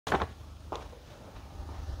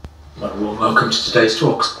Well, welcome to today's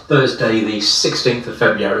talk, Thursday the 16th of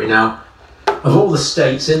February. Now, of all the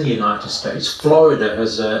states in the United States, Florida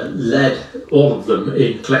has led all of them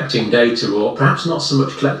in collecting data, or perhaps not so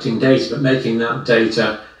much collecting data, but making that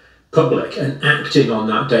data public and acting on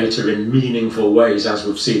that data in meaningful ways, as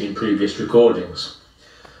we've seen in previous recordings.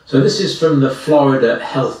 So this is from the Florida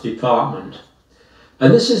Health Department.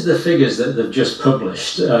 And this is the figures that they've just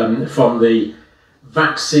published from the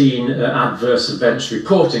Vaccine Adverse Events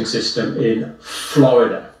Reporting System in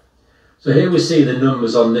Florida. So here we see the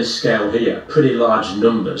numbers on this scale here, pretty large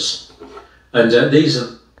numbers. And these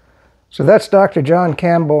are... So that's Dr. John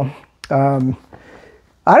Campbell. I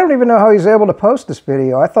don't even know how he's able to post this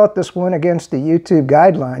video. I thought this went against the YouTube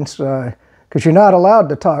guidelines because you're not allowed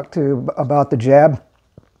to talk about the jab.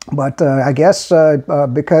 But I guess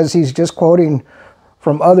because he's just quoting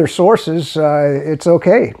from other sources, it's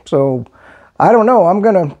okay. So I don't know. I'm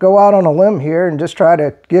going to go out on a limb here and just try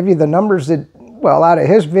to give you the numbers that, well, out of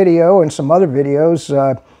his video and some other videos.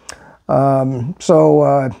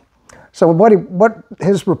 So what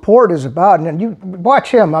his report is about, and you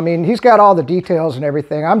watch him. I mean, he's got all the details and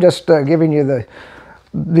everything. I'm just giving you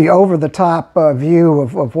the over-the-top view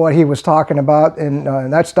of what he was talking about,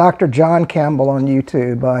 and that's Dr. John Campbell on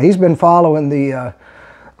YouTube. He's been following the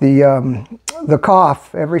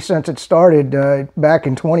cough ever since it started back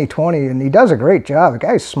in 2020, and he does a great job. The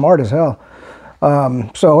guy's smart as hell.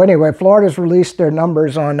 So anyway, Florida's released their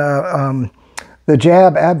numbers on the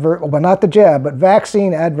jab well, not the jab, but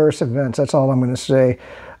vaccine adverse events. That's all I'm going to say.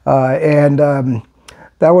 That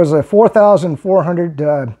was a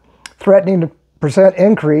 4,400 threatening %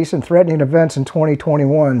 increase in threatening events in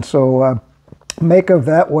 2021. So make of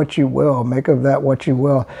that what you will. Make of that what you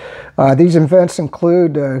will. These events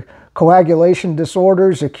include coagulation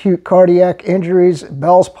disorders, acute cardiac injuries,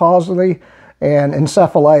 Bell's palsy, and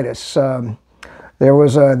encephalitis. There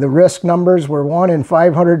was the risk numbers were 1 in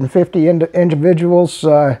 550 individuals,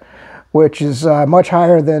 which is much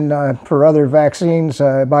higher than for other vaccines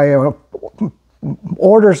by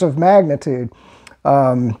orders of magnitude.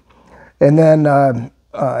 And then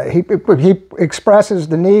he expresses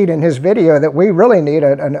the need in his video that we really need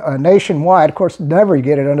a nationwide. Of course, never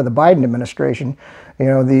get it under the Biden administration. You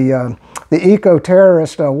know, the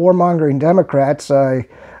eco-terrorist, warmongering Democrats.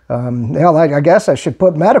 Hell, I guess I should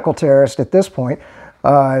put medical terrorist at this point.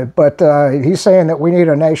 But he's saying that we need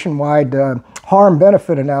a nationwide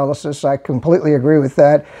harm-benefit analysis. I completely agree with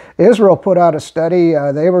that. Israel put out a study.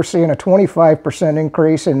 They were seeing a 25%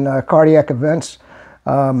 increase in cardiac events.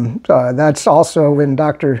 That's also in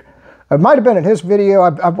it might have been in his video.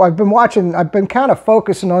 I've been watching, I've been kind of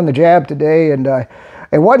focusing on the jab today, and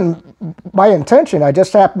it wasn't my intention. I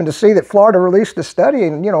just happened to see that Florida released a study,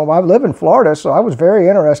 and, you know, I live in Florida, so I was very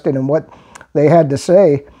interested in what they had to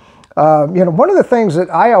say. You know, one of the things that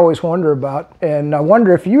I always wonder about, and I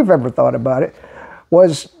wonder if you've ever thought about it,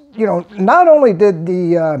 was, you know, not only did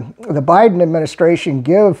the Biden administration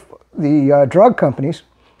give the drug companies,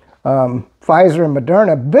 Pfizer and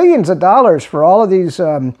Moderna, billions of dollars for all of these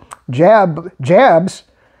jabs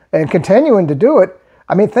and continuing to do it.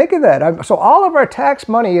 I mean, think of that. So all of our tax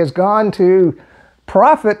money has gone to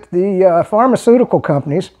profit the pharmaceutical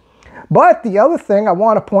companies. But the other thing I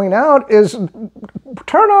want to point out is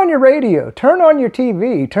turn on your radio, turn on your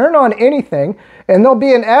TV, turn on anything, and there'll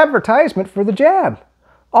be an advertisement for the jab.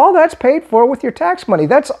 All that's paid for with your tax money.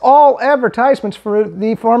 That's all advertisements for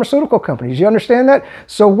the pharmaceutical companies. You understand that?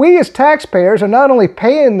 So we as taxpayers are not only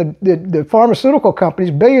paying the pharmaceutical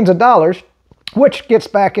companies billions of dollars, which gets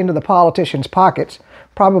back into the politicians' pockets,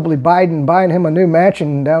 probably Biden buying him a new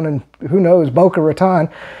mansion down in, who knows, Boca Raton.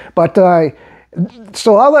 But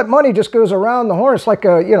so all that money just goes around the horn. It's like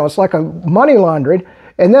a, you know, it's like a money laundering.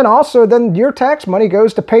 And then also, then your tax money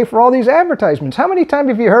goes to pay for all these advertisements. How many times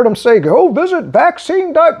have you heard them say, go visit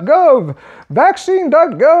vaccine.gov,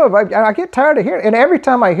 vaccine.gov? I get tired of hearing it. And every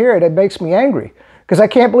time I hear it, it makes me angry because I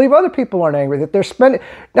can't believe other people aren't angry that they're spending.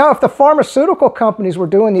 Now, if the pharmaceutical companies were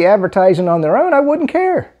doing the advertising on their own, I wouldn't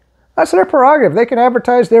care. That's their prerogative. They can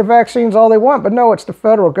advertise their vaccines all they want, but no, it's the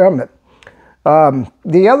federal government.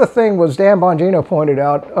 The other thing was Dan Bongino pointed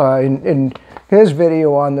out in his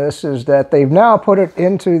video on this is that they've now put it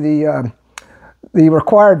into the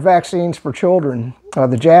required vaccines for children.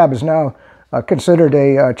 The jab is now considered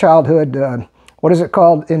a childhood, what is it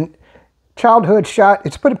called? In childhood shot,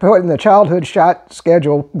 it's put in the childhood shot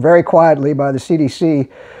schedule very quietly by the CDC.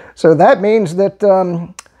 So that means that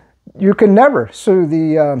you can never sue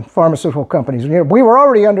the pharmaceutical companies. You know, we were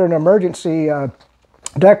already under an emergency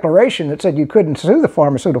declaration that said you couldn't sue the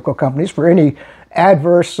pharmaceutical companies for any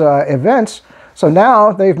adverse events. So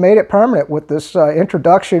now they've made it permanent with this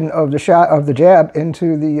introduction of the jab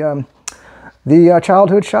into the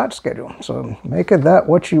childhood shot schedule. So make of that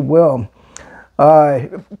what you will.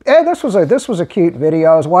 And this was a cute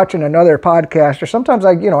video. I was watching another podcaster. Sometimes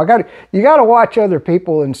you got to watch other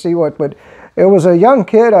people and see what. But it was a young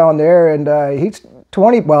kid on there, and he's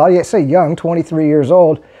 20. Well, you say young, 23 years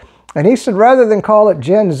old, and he said rather than call it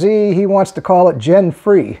Gen Z, he wants to call it Gen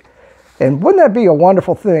Free. And wouldn't that be a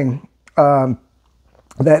wonderful thing?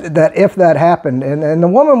 That if that happened, and the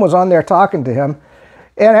woman was on there talking to him,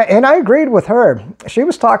 and I agreed with her. She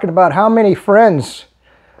was talking about how many friends,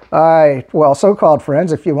 well, so-called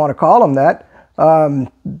friends, if you want to call them that,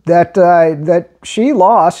 that she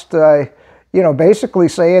lost, basically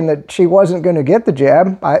saying that she wasn't going to get the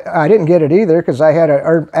jab. I didn't get it either because I had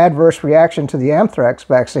an adverse reaction to the anthrax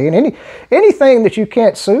vaccine. Anything that you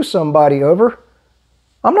can't sue somebody over,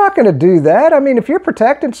 I'm not going to do that. I mean, if you're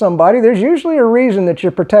protecting somebody, there's usually a reason that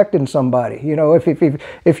you're protecting somebody. You know, if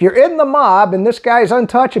you're in the mob and this guy's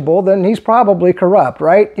untouchable, then he's probably corrupt,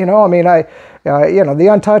 right? You know, I mean, the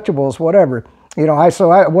untouchables, whatever. You know,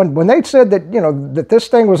 when they said that, that this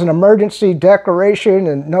thing was an emergency declaration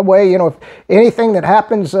and no way, if anything that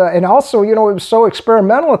happens, and also, it was so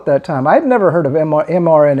experimental at that time. I'd never heard of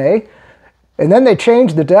mRNA. And then they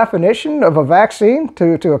changed the definition of a vaccine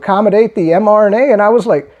to accommodate the mRNA. And I was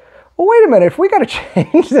like, well, wait a minute, if we got to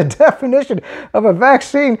change the definition of a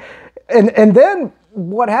vaccine. And then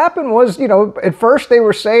what happened was, at first they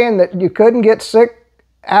were saying that you couldn't get sick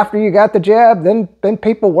after you got the jab. Then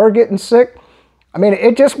people were getting sick. I mean,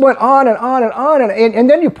 it just went on and on and on. And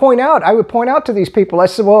then I would point out to these people, I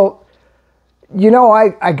said, well,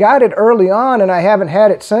 I got it early on and I haven't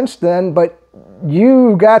had it since then, but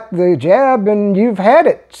you got the jab and you've had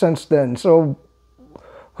it since then. So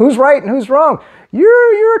who's right and who's wrong?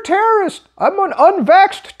 You're a terrorist. I'm an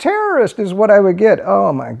unvaxxed terrorist is what I would get.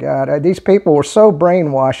 Oh my God. These people were so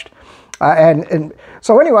brainwashed. And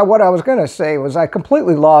so anyway, what I was going to say was I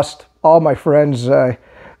completely lost all my friends,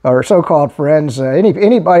 or so-called friends.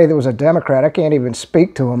 Anybody that was a Democrat, I can't even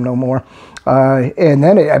speak to them no more. And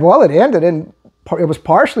then it ended and it was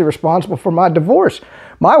partially responsible for my divorce.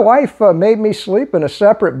 My wife made me sleep in a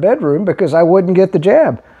separate bedroom because I wouldn't get the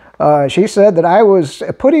jab. She said that I was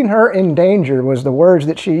putting her in danger was the words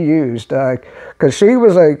that she used, because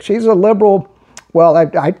she's a liberal, well,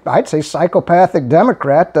 I'd say psychopathic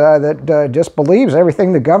Democrat that just believes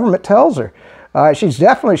everything the government tells her. She's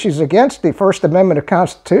against the First Amendment of the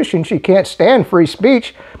Constitution. She can't stand free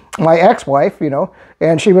speech, my ex-wife,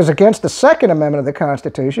 and she was against the Second Amendment of the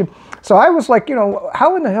Constitution. So I was like,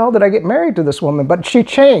 how in the hell did I get married to this woman? But she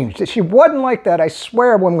changed. She wasn't like that, I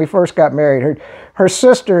swear, when we first got married. Her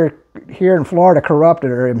sister here in Florida corrupted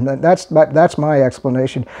her, and that's my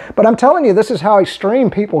explanation. But I'm telling you, this is how extreme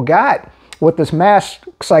people got with this mass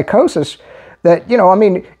psychosis. That, I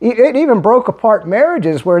mean, it even broke apart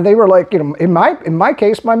marriages where they were like, in my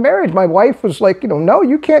case, my marriage, my wife was like, no,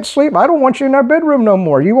 you can't sleep. I don't want you in our bedroom no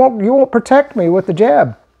more. You won't protect me with the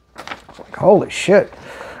jab. I was like, holy shit.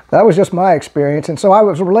 That was just my experience. And so I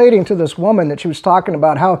was relating to this woman that she was talking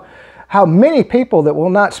about how many people that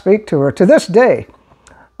will not speak to her to this day.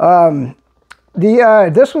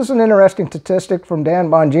 This was an interesting statistic from Dan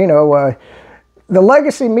Bongino. The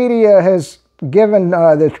legacy media has given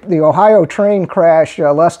the Ohio train crash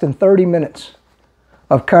less than 30 minutes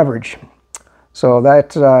of coverage. So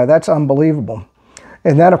that's unbelievable.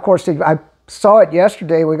 And then, of course, I saw it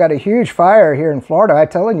yesterday. We got a huge fire here in Florida. I'm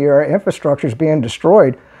telling you, our infrastructure is being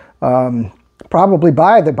destroyed, probably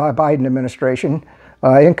by the Biden administration,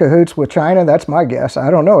 in cahoots with China. That's my guess.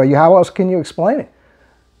 I don't know. How else can you explain it?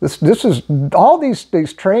 This is all these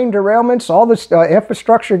train derailments, all this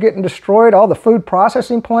infrastructure getting destroyed, all the food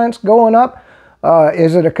processing plants going up.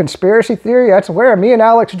 Is it a conspiracy theory? That's where me and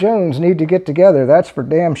Alex Jones need to get together. That's for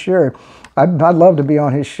damn sure. I'd love to be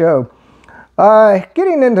on his show.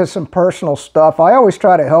 Getting into some personal stuff, I always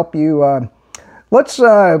try to help you.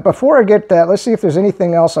 Before I get that, let's see if there's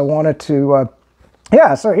anything else I wanted to...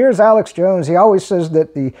 Yeah, so here's Alex Jones. He always says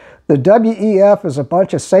that the WEF is a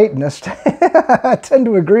bunch of Satanists. I tend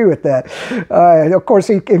to agree with that. Of course,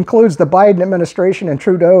 he includes the Biden administration and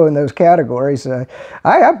Trudeau in those categories.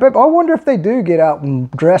 I wonder if they do get out and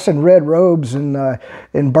dress in red robes and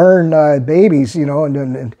burn babies,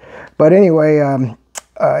 but anyway,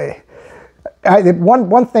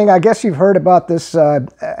 one thing, I guess you've heard about this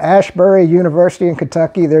Ashbury University in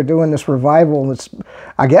Kentucky. They're doing this revival.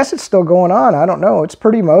 I guess it's still going on. I don't know. It's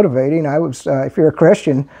pretty motivating. If you're a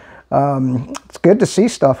Christian, it's good to see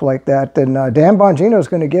stuff like that. And Dan Bongino is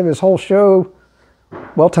going to give his whole show,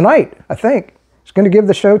 well, tonight, I think. He's is going to give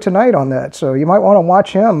the show tonight on that. So you might want to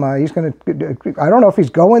watch him. He's going to, I don't know if he's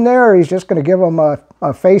going there or he's just going to give them a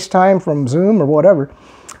FaceTime from Zoom or whatever.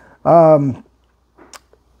 All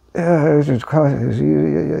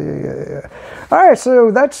right,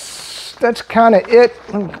 so that's kind of it.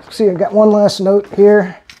 Let's see, I got one last note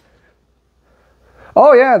here.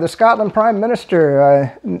 Oh yeah, the Scotland Prime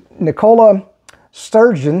Minister, Nicola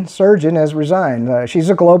Sturgeon has resigned. She's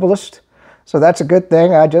a globalist, so that's a good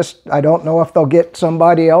thing. I don't know if they'll get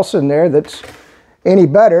somebody else in there that's any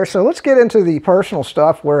better. So let's get into the personal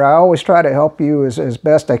stuff where I always try to help you as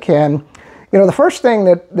best I can. You know, the first thing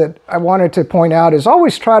that I wanted to point out is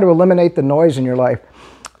always try to eliminate the noise in your life.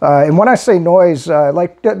 And when I say noise,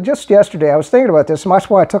 like just yesterday, I was thinking about this, and that's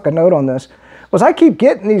why I took a note on this, was I keep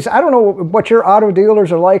getting these, I don't know what your auto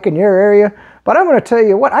dealers are like in your area, but I'm going to tell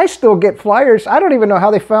you what, I still get flyers. I don't even know how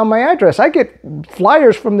they found my address. I get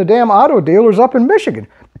flyers from the damn auto dealers up in Michigan.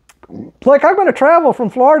 Like, I'm going to travel from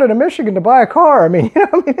Florida to Michigan to buy a car. I mean, you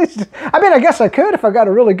know, I guess I could if I got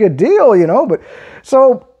a really good deal, you know, but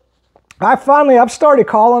so I've started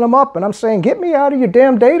calling them up and I'm saying, get me out of your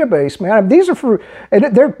damn database, man. These are for,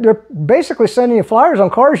 and they're basically sending you flyers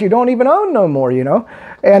on cars you don't even own no more, you know?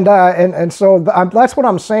 And so that's what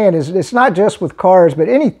I'm saying is it's not just with cars, but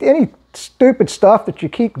any stupid stuff that you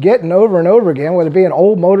keep getting over and over again, whether it be an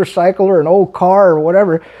old motorcycle or an old car or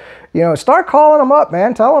whatever, you know, start calling them up,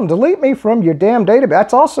 man. Tell them, delete me from your damn database.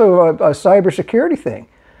 That's also a cybersecurity thing.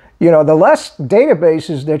 You know, the less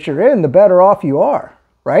databases that you're in, the better off you are,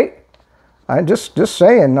 right? I'm just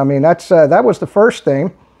saying. I mean, that was the first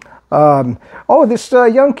thing. Oh, this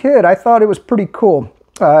young kid, I thought it was pretty cool.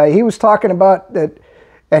 He was talking about that,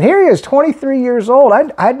 and here he is, 23 years old.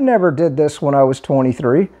 I'd never did this when I was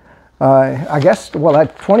 23. I guess, well,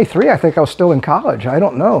 at 23, I think I was still in college. I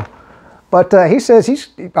don't know. But he says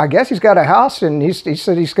I guess he's got a house, and he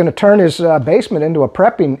said he's going to turn his basement into a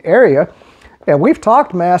prepping area. And we've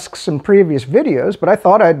talked masks in previous videos, but I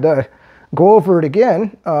thought I'd go over it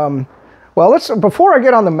again. Well, before I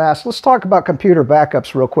get on the mask, let's talk about computer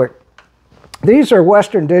backups real quick. These are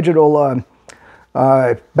Western Digital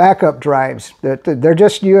backup drives. They're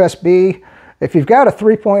just USB. If you've got a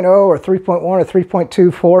 3.0 or 3.1 or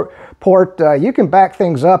 3.2 port, you can back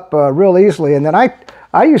things up real easily. And then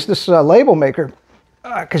I use this label maker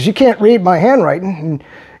because you can't read my handwriting. And,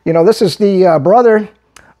 you know, this is the Brother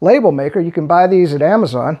label maker. You can buy these at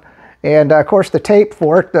Amazon. And of course the tape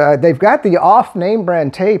for it, they've got the off name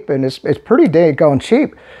brand tape, and it's pretty daggone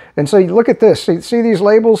cheap. And so you look at this, see these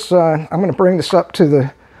labels? I'm going to bring this up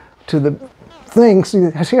to the thing.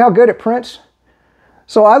 See how good it prints?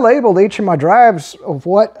 So I labeled each of my drives of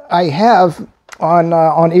what I have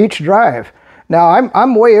on each drive. Now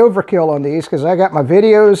I'm way overkill on these because I got my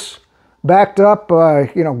videos backed up.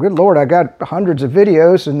 You know, good Lord, I got hundreds of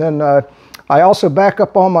videos, and then I also back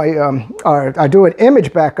up on my, I do an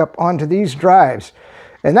image backup onto these drives.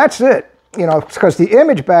 And that's it, you know, because the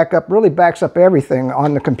image backup really backs up everything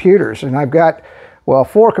on the computers. And I've got, well,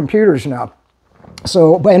 4 computers now.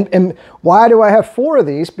 So, and why do I have 4 of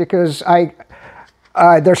these? Because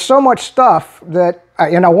there's so much stuff that,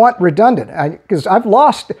 and I want redundant. Because I've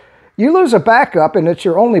lost, you lose a backup and it's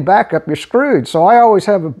your only backup, you're screwed. So I always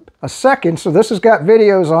have a second. So this has got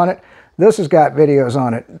videos on it. This has got videos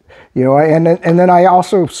on it, you know, and then I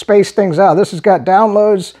also space things out. This has got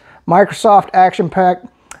downloads, Microsoft Action Pack,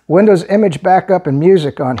 Windows Image Backup, and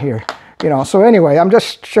music on here, you know. So anyway, I'm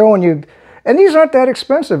just showing you, and these aren't that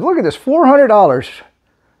expensive. Look at this, $400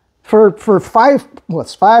 for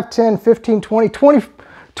 5, 10, 15, 20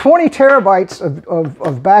 terabytes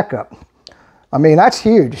of backup. I mean, that's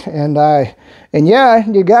huge, and yeah,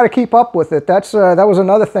 you got to keep up with it. That was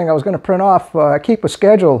another thing I was going to print off. I keep a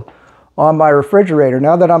schedule on my refrigerator.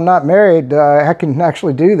 Now that I'm not married, I can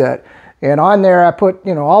actually do that. And on there, I put,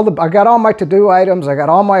 you know, I got all my to-do items. I got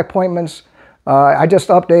all my appointments. I just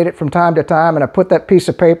update it from time to time, and I put that piece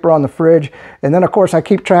of paper on the fridge. And then, of course, I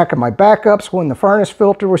keep track of my backups, when the furnace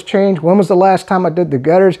filter was changed, when was the last time I did the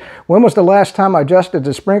gutters, when was the last time I adjusted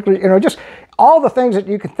the sprinklers, you know, just all the things that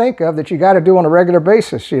you can think of that you got to do on a regular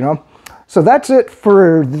basis, you know. So that's it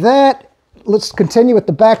for that. Let's continue with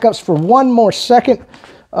the backups for one more second.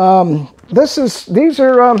 These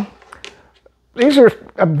are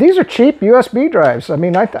cheap USB drives. I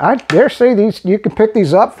mean, I dare say these, you can pick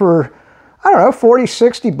these up for, I don't know, 40,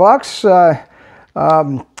 60 bucks. You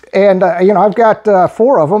know, I've got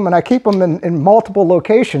 4 of them, and I keep them in multiple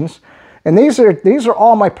locations. And these are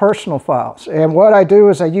all my personal files. And what I do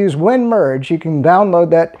is I use WinMerge. You can download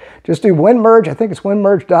that. Just do WinMerge. I think it's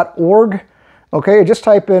winmerge.org. Okay, just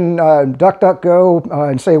type in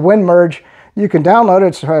DuckDuckGo and say WinMerge. You can download it.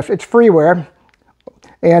 It's freeware.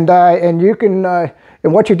 And you can,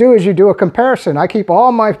 and what you do is you do a comparison. I keep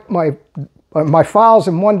all my files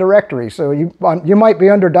in one directory. So you might be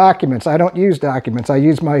under documents. I don't use documents. I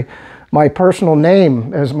use my personal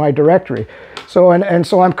name as my directory. So and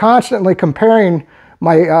so I'm constantly comparing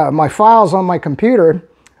my files on my computer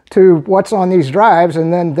to what's on these drives,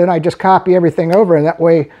 and then I just copy everything over, and that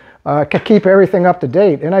way I can keep everything up to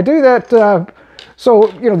date. And I do that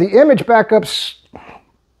so you know, the image backups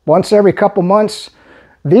once every couple months,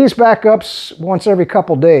 these backups once every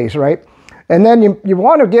couple days, right? And then you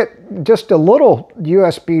want to get just a little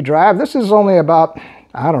USB drive. This is only about,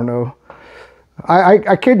 I don't know,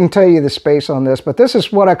 I couldn't tell you the space on this, but this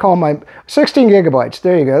is what I call my 16 gigabytes.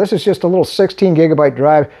 There you go. This is just a little 16 gigabyte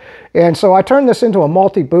drive. And so I turned this into a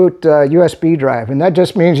multi-boot USB drive. And that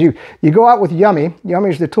just means you go out with Yummy. Yummy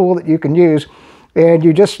is the tool that you can use. And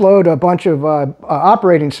you just load a bunch of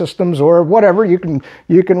operating systems or whatever. You can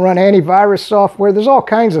run antivirus software. There's all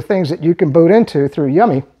kinds of things that you can boot into through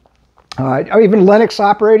Yummy. Even Linux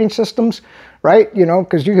operating systems, right? You know,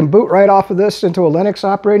 because you can boot right off of this into a Linux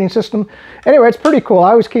operating system. Anyway, it's pretty cool.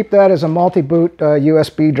 I always keep that as a multi-boot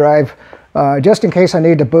USB drive, just in case I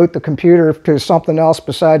need to boot the computer to something else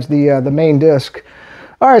besides the main disk.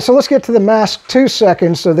 All right, so let's get to the mask 2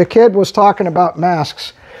 seconds. So the kid was talking about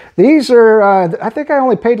masks. These are, I think I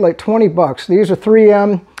only paid like 20 bucks. These are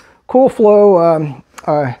 3M Cool Flow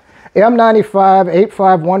M95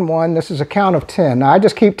 8511. This is a count of 10. Now, I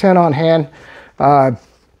just keep 10 on hand.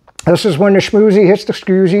 This is when the schmoozy hits the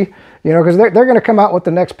screwsy, you know, because they're going to come out with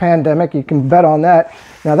the next pandemic. You can bet on that.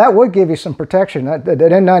 Now, that would give you some protection. That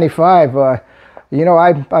N95, you know,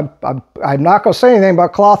 I'm not going to say anything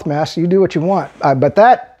about cloth masks. You do what you want. But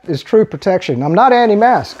that is true protection. I'm not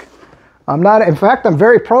anti-mask. I'm not, in fact, I'm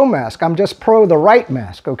very pro-mask. I'm just pro the right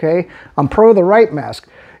mask, okay? I'm pro the right mask.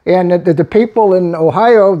 And the people in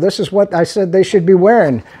Ohio, this is what I said they should be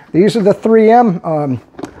wearing. These are the 3M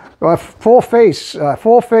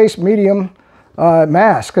full face medium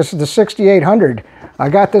mask. This is the 6800. I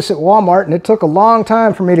got this at Walmart, and it took a long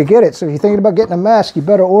time for me to get it. So if you're thinking about getting a mask, you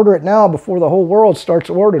better order it now before the whole world starts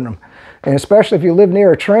ordering them. And especially if you live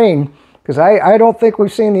near a train, because I don't think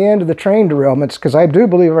we've seen the end of the train derailments, because I do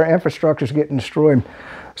believe our infrastructure is getting destroyed.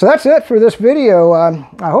 So that's it for this video.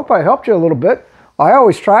 I hope I helped you a little bit. I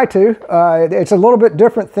always try to. It's a little bit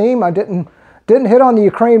different theme. I didn't hit on the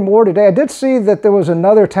Ukraine war today. I did see that there was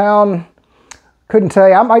another town, couldn't tell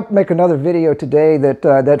you. I might make another video today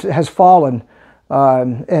that has fallen.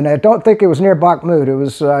 And I don't think it was near Bakhmut. It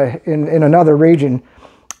was in another region.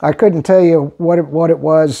 I couldn't tell you what it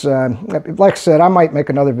was. Like I said, I might make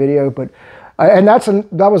another video, but and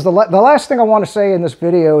that was the last thing I want to say in this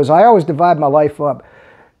video is I always divide my life up.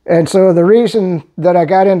 And so the reason that I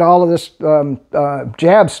got into all of this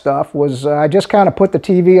jab stuff was I just kind of put the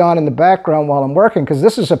TV on in the background while I'm working, because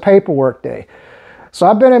this is a paperwork day. So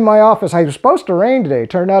I've been in my office. I was supposed to rain today. It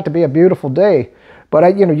turned out to be a beautiful day.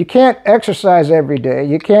 But you know, you can't exercise every day.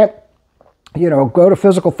 You can't, you know, go to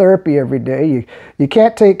physical therapy every day. You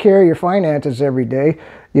can't take care of your finances every day.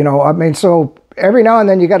 You know, I mean, so every now and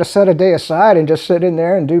then you got to set a day aside and just sit in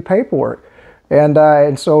there and do paperwork.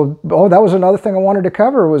 And so, that was another thing I wanted to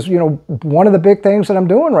cover was, you know, one of the big things that I'm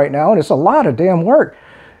doing right now, and it's a lot of damn work,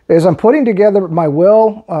 is I'm putting together my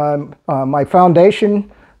will, my foundation,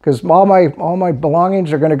 because all my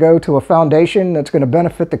belongings are going to go to a foundation that's going to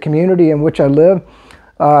benefit the community in which I live.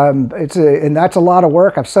 And that's a lot of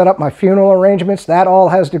work. I've set up my funeral arrangements. That all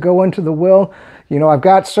has to go into the will. You know, I've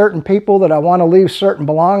got certain people that I want to leave certain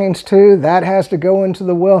belongings to. That has to go into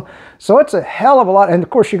the will. So it's a hell of a lot. And of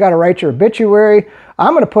course, you got to write your obituary.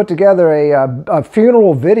 I'm going to put together a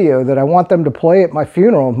funeral video that I want them to play at my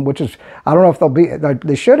funeral, which is, I don't know if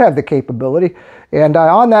they should have the capability. And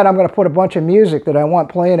on that, I'm going to put a bunch of music that I want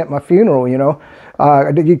playing at my funeral, you know.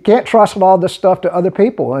 You can't trust all this stuff to other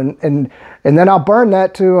people. And then I'll burn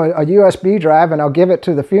that to a USB drive, and I'll give it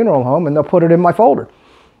to the funeral home, and they'll put it in my folder.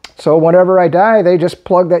 So whenever I die, they just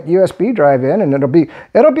plug that USB drive in, and it'll be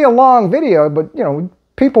a long video, but you know,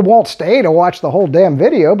 people won't stay to watch the whole damn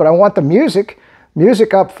video. But I want the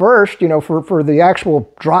music up first, you know, for the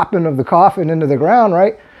actual dropping of the coffin into the ground,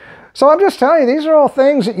 right? So I'm just telling you, these are all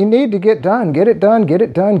things that you need to get done. Get it done, get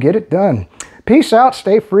it done, get it done. Peace out,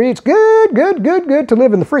 stay free. It's good to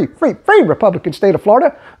live in the free Republican state of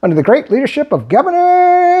Florida under the great leadership of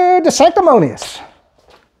Governor DeSanctimonious.